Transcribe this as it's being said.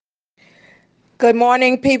Good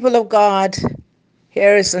morning, people of God.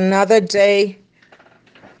 Here is another day.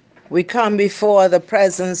 We come before the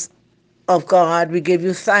presence of God. We give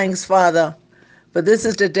you thanks, Father, for this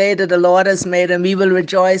is the day that the Lord has made, and we will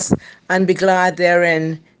rejoice and be glad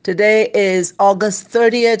therein. Today is August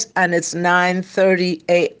 30th, and it's 9:30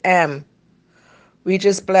 a.m. We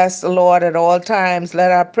just bless the Lord at all times. Let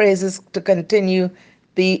our praises to continue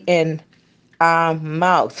be in our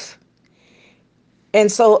mouth. And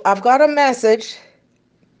so I've got a message.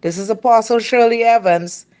 This is Apostle Shirley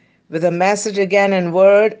Evans with a message again in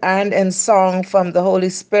word and in song from the Holy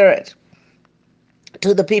Spirit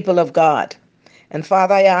to the people of God. And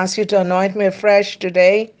Father, I ask you to anoint me afresh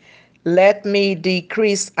today. Let me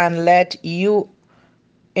decrease and let you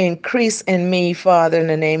increase in me, Father, in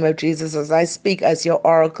the name of Jesus, as I speak as your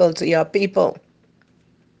oracle to your people.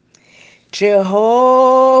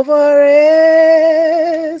 Jehovah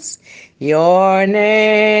is your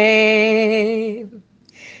name.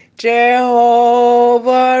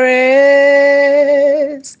 Jehovah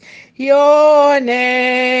is your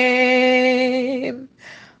name,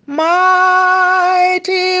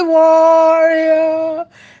 mighty warrior,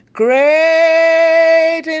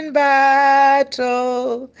 great in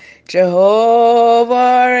battle.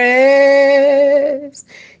 Jehovah is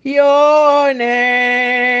your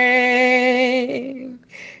name.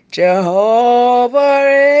 Jehovah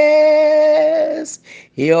is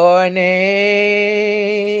your name.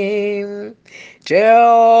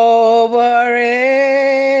 Jehovah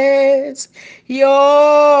is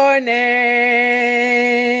your name.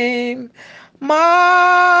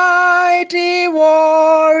 Mighty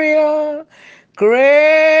warrior,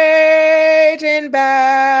 great in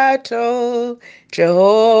battle.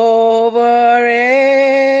 Jehovah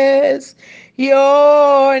is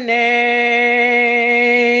your name.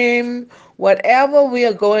 Whatever we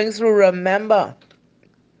are going through, remember,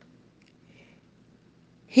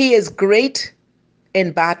 He is great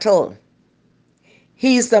in battle.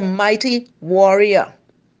 He is the mighty warrior.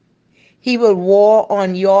 He will war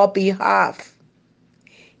on your behalf.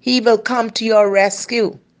 He will come to your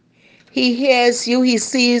rescue. He hears you, he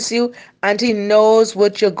sees you, and he knows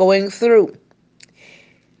what you're going through.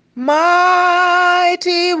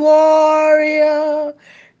 Mighty warrior,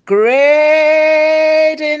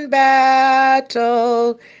 great in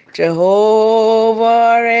battle,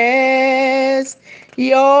 Jehovah is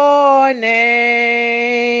your name.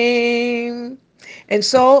 And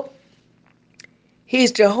so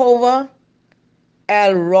he's Jehovah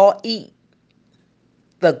El Roi,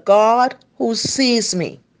 the God who sees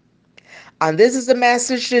me. And this is the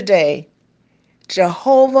message today.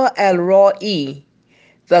 Jehovah El Roi,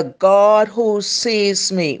 the God who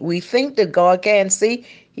sees me. We think that God can't see.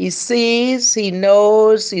 He sees, he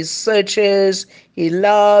knows, he searches, he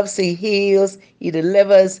loves, he heals, he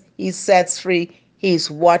delivers, he sets free. He's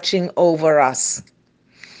watching over us.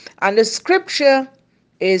 And the scripture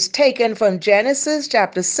is taken from Genesis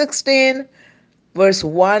chapter 16, verse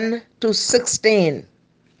 1 to 16.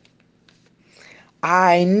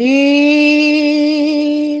 I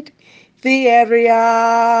need thee every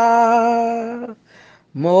hour,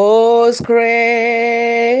 most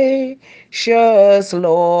gracious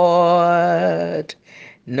Lord.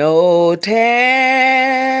 No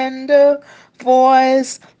tender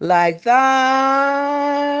voice like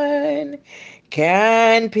thine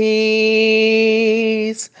can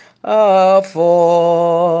peace afford.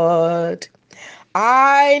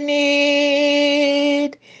 I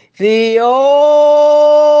need thee,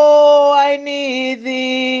 oh, I need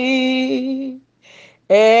thee.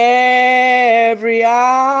 Every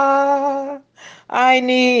hour I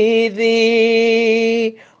need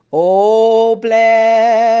thee. Oh,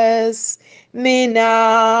 bless me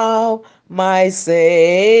now, my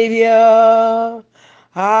Savior.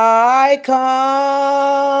 I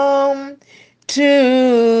come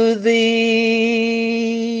to thee.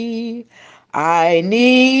 I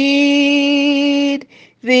need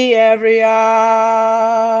thee every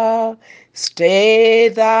hour. Stay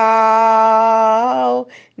thou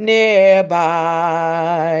nearby.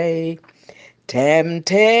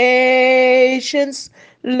 Temptations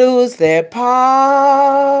lose their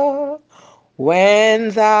power when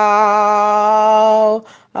thou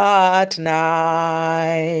art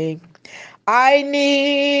nigh. I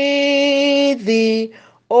need thee,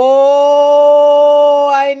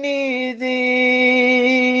 oh, I need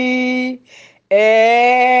thee.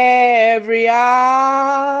 Every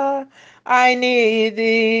hour I need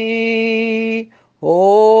thee.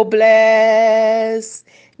 Oh, bless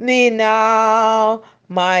me now,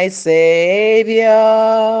 my Savior.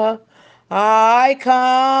 I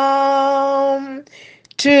come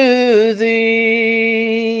to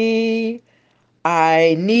thee.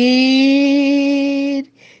 I need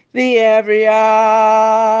thee every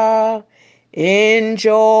hour, in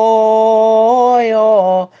joy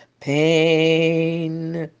or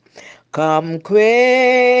pain. Come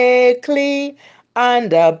quickly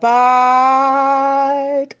and abide.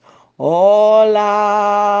 All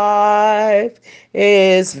life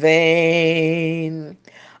is vain.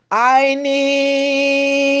 I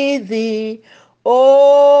need thee.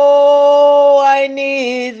 Oh, I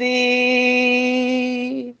need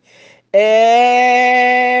thee.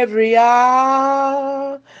 Every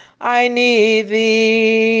hour I need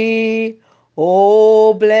thee.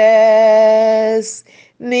 Oh, bless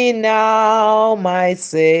me now, my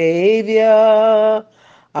Savior.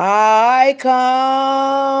 I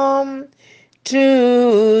come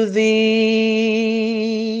to thee.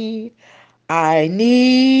 I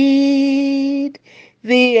need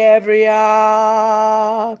thee every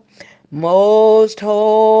hour, most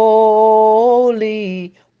holy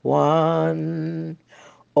one.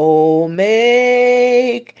 O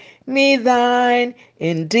make me thine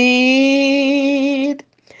indeed,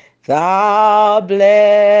 thou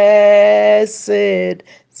blessed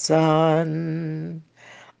Son.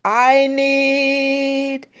 I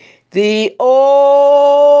need thee,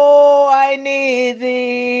 oh, I need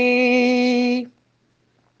thee.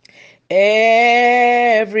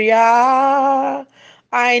 Every hour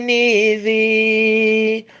I need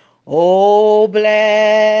thee. Oh,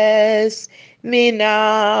 bless me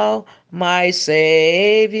now, my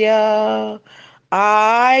Savior.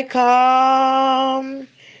 I come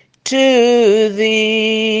to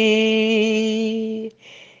thee.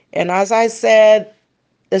 And as I said,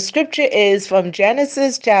 the scripture is from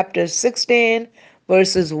Genesis chapter 16,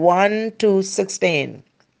 verses 1 to 16.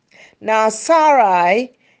 Now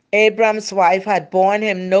Sarai, Abram's wife, had borne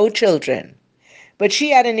him no children, but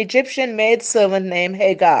she had an Egyptian maidservant named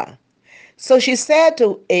Hagar. So she said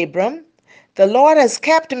to Abram, "The Lord has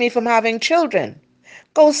kept me from having children.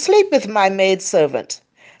 Go sleep with my maidservant.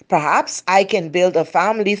 Perhaps I can build a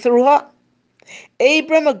family through her."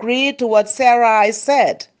 Abram agreed to what Sarai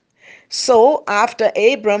said. So after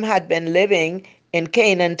Abram had been living in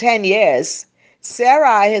Canaan 10 years,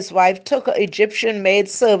 Sarai, his wife, took her Egyptian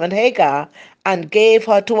maidservant Hagar and gave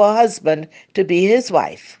her to her husband to be his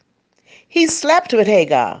wife. He slept with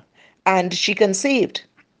Hagar, and she conceived.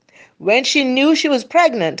 When she knew she was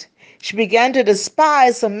pregnant, she began to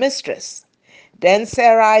despise her mistress. Then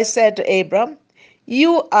Sarai said to Abram,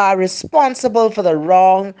 "You are responsible for the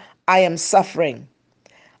wrong I am suffering.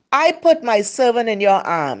 I put my servant in your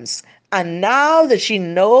arms, and now that she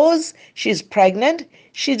knows she's pregnant,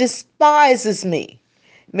 she despises me.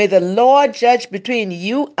 May the Lord judge between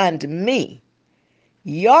you and me.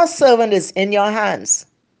 Your servant is in your hands."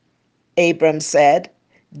 Abram said,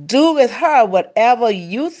 "Do with her whatever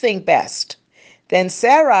you think best." Then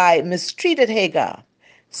Sarai mistreated Hagar,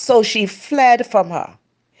 so she fled from her.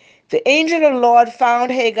 The angel of the Lord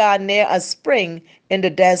found Hagar near a spring in the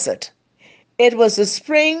desert. It was the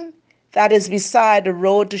spring that is beside the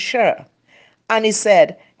road to Shur. And he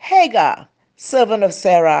said, "Hagar, servant of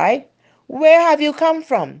Sarai, where have you come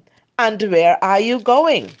from, and where are you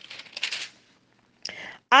going?"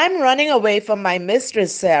 "I'm running away from my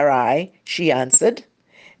mistress Sarai," she answered.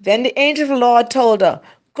 Then the angel of the Lord told her,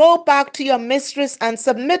 "Go back to your mistress and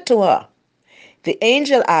submit to her." The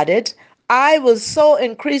angel added, "I will so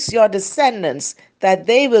increase your descendants that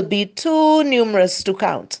they will be too numerous to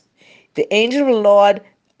count." The angel of the Lord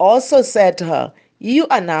also said to her, "You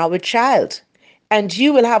are now with child, and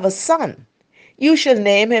you will have a son. You shall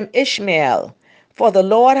name him Ishmael, for the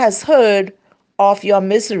Lord has heard of your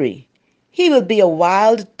misery. He will be a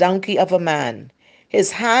wild donkey of a man.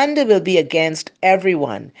 His hand will be against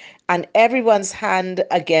everyone, and everyone's hand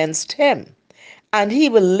against him. And he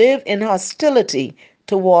will live in hostility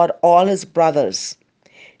toward all his brothers."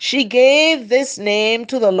 She gave this name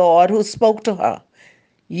to the Lord who spoke to her.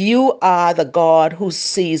 "You are the God who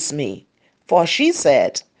sees me." For she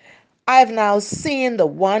said, "I have now seen the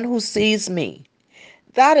one who sees me."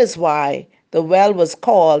 That is why the well was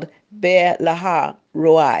called Beer Lahai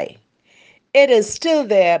Roi. It is still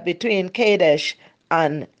there between Kadesh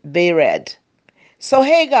and Bered. So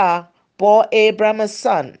Hagar bore Abram a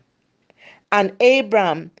son, and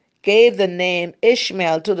Abram gave the name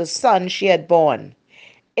Ishmael to the son she had born.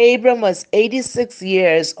 Abram was 86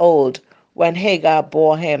 years old when Hagar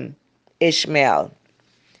bore him Ishmael.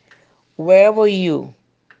 Where were you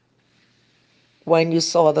when you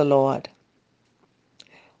saw the Lord?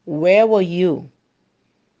 Where were you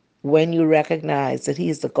when you recognized that He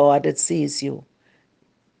is the God that sees you?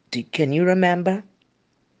 Can you remember?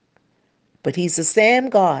 But He's the same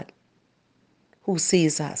God who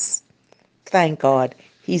sees us. Thank God.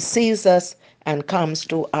 He sees us and comes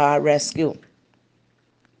to our rescue.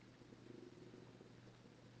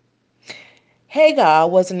 Hagar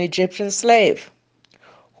was an Egyptian slave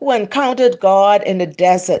who encountered God in the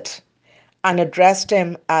desert and addressed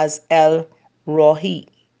him as El Roi,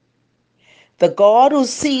 the God who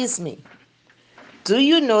sees me. Do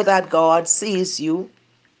you know that God sees you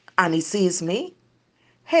and he sees me?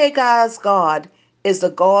 Hagar's God is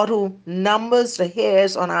the God who numbers the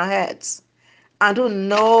hairs on our heads and who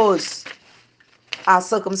knows our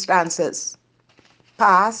circumstances,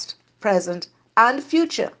 past, present, and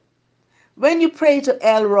future. When you pray to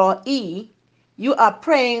El Roi, you are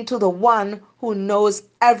praying to the one who knows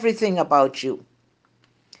everything about you.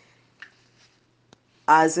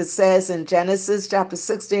 As it says in Genesis chapter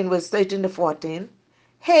 16, verse 13 to 14,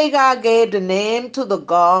 Hagar gave the name to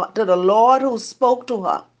the Lord who spoke to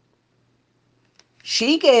her.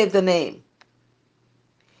 She gave the name,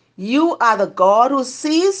 "You are the God who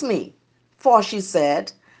sees me." For she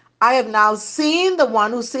said, "I have now seen the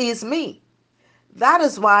one who sees me." That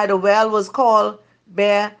is why the well was called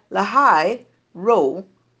Ber Lahai Ro,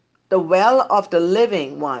 the well of the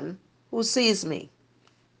living one who sees me.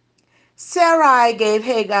 Sarai gave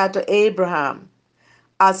Hagar to Abraham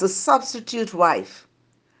as a substitute wife,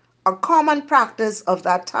 a common practice of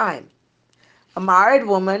that time. A married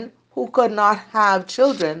woman who could not have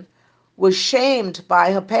children was shamed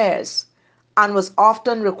by her peers and was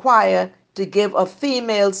often required to give a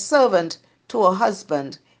female servant to her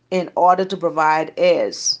husband in order to provide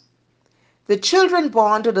heirs. The children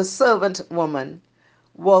born to the servant woman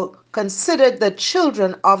were considered the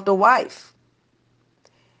children of the wife.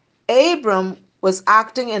 Abram was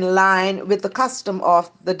acting in line with the custom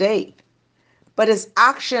of the day, but his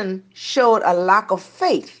action showed a lack of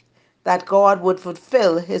faith that God would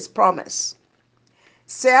fulfill his promise.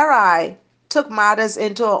 Sarai took matters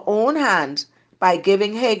into her own hand by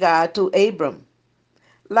giving Hagar to Abram.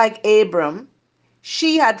 Like Abram,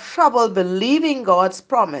 she had trouble believing God's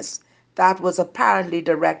promise that was apparently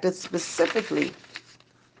directed specifically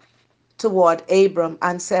toward Abram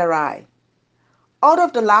and Sarai. Out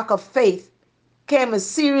of the lack of faith came a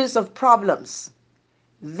series of problems.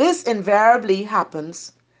 This invariably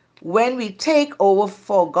happens when we take over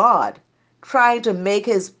for God, trying to make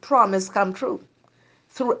his promise come true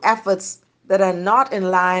through efforts that are not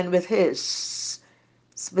in line with his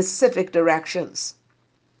specific directions.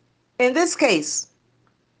 In this case,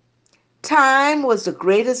 time was the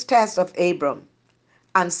greatest test of Abram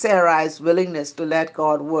and Sarai's willingness to let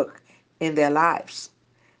God work in their lives.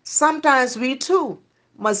 Sometimes we too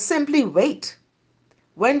must simply wait.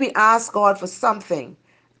 When we ask God for something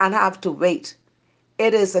and have to wait,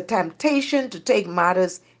 it is a temptation to take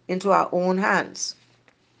matters into our own hands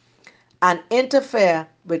and interfere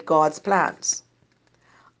with God's plans.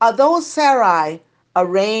 Although Sarai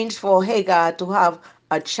arranged for Hagar to have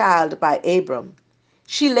a child by Abram,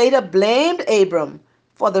 she later blamed Abram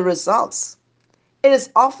for the results. It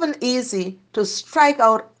is often easy to strike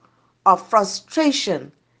out of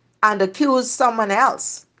frustration and accuse someone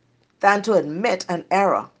else than to admit an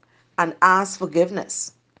error and ask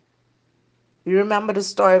forgiveness. You remember the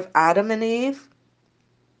story of Adam and Eve?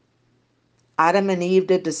 Adam and Eve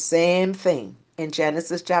did the same thing in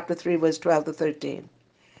Genesis chapter 3, verse 12 to 13.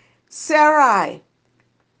 Sarai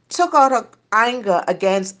took out her anger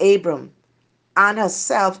against Abram and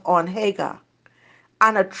herself on Hagar,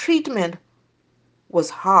 and her treatment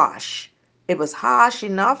was harsh. It was harsh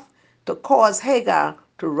enough to cause Hagar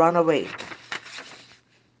to run away.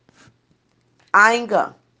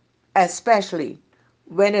 Anger, especially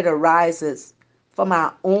when it arises from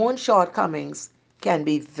our own shortcomings, can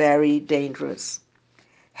be very dangerous.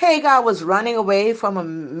 Hagar was running away from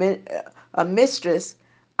a mistress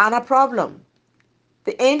and a problem.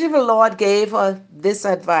 The angel of the Lord gave her this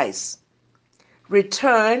advice: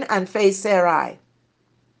 return and face Sarai.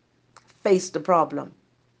 Face the problem,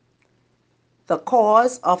 the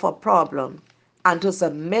cause of her problem, and to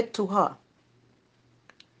submit to her.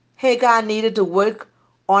 Hagar needed to work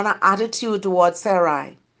on her attitude towards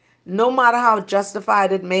Sarai. No matter how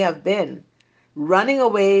justified it may have been, running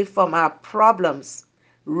away from our problems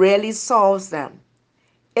rarely solves them.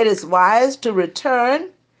 It is wise to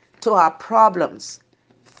return to our problems,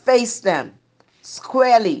 face them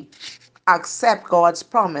squarely, accept God's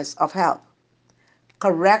promise of help,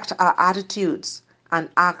 correct our attitudes, and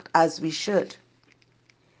act as we should.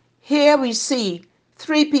 Here we see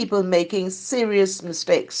three people making serious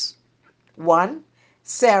mistakes. One,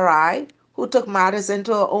 Sarai, who took matters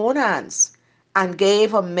into her own hands and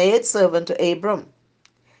gave her maidservant to Abram.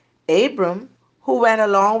 Abram, who went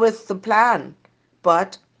along with the plan,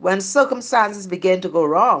 but when circumstances began to go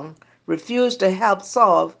wrong, refused to help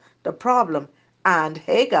solve the problem, and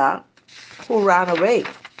Hagar, who ran away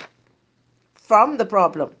from the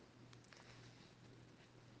problem.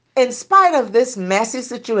 In spite of this messy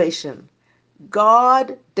situation,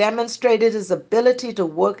 God demonstrated his ability to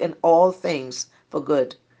work in all things for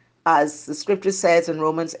good. As the scripture says in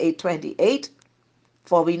Romans 8:28,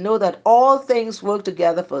 for we know that all things work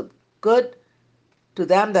together for good to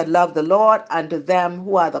them that love the Lord and to them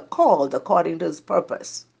who are the called according to his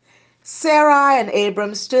purpose. Sarai and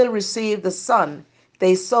Abram still received the son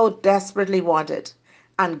they so desperately wanted,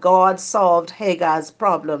 and God solved Hagar's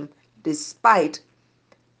problem despite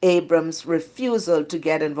Abram's refusal to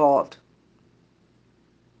get involved.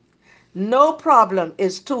 No problem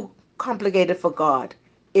is too complicated for God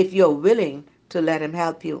if you're willing to let him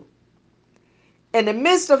help you. In the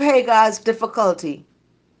midst of Hagar's difficulty,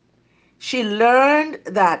 she learned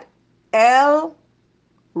that El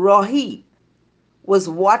Roi was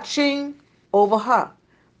watching over her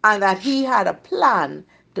and that he had a plan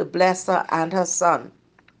to bless her and her son.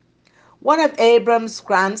 One of Abram's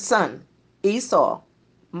grandson, Esau,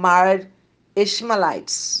 married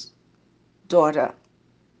Ishmaelite's daughter,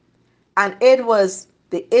 and it was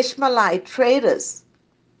the Ishmaelite traders,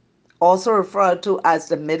 also referred to as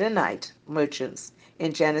the Midianite merchants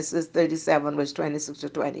in Genesis 37, verse 26 to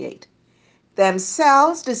 28,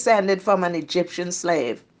 themselves descended from an Egyptian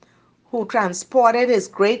slave who transported his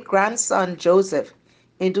great grandson Joseph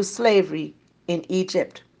into slavery in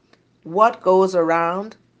Egypt. What goes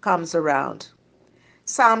around comes around.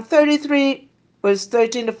 Psalm 33, verse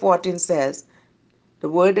 13 to 14 says, the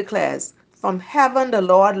word declares, from heaven the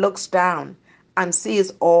Lord looks down and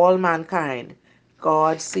sees all mankind.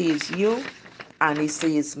 God sees you and he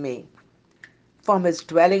sees me. From his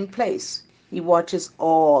dwelling place, he watches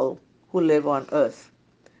all who live on earth.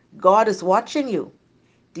 God is watching you.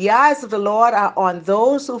 The eyes of the Lord are on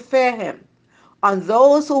those who fear him, on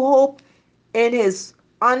those who hope in his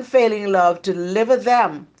unfailing love to deliver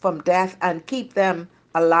them from death and keep them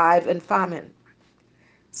alive in famine.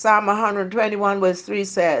 Psalm 121 verse 3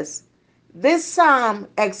 says, this psalm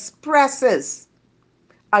expresses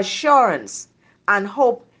assurance and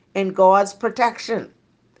hope in God's protection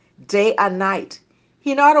day and night.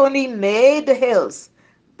 He not only made the hills,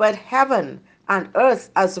 but heaven and earth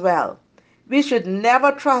as well. We should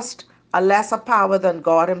never trust a lesser power than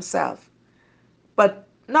God himself. But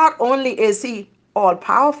not only is he all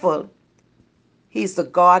powerful, he's the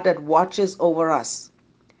God that watches over us.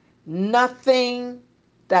 Nothing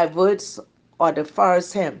diverts or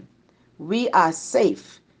defers him. We are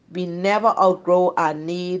safe. We never outgrow our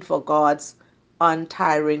need for God's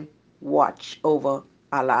untiring watch over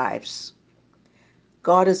our lives.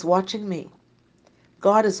 God is watching me.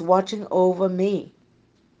 God is watching over me.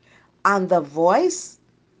 And the voice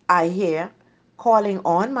I hear calling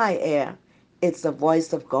on my ear, it's the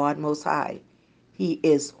voice of God Most High. He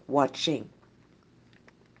is watching.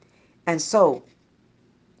 And so,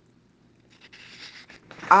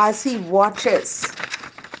 as he watches,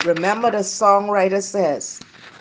 remember the songwriter says,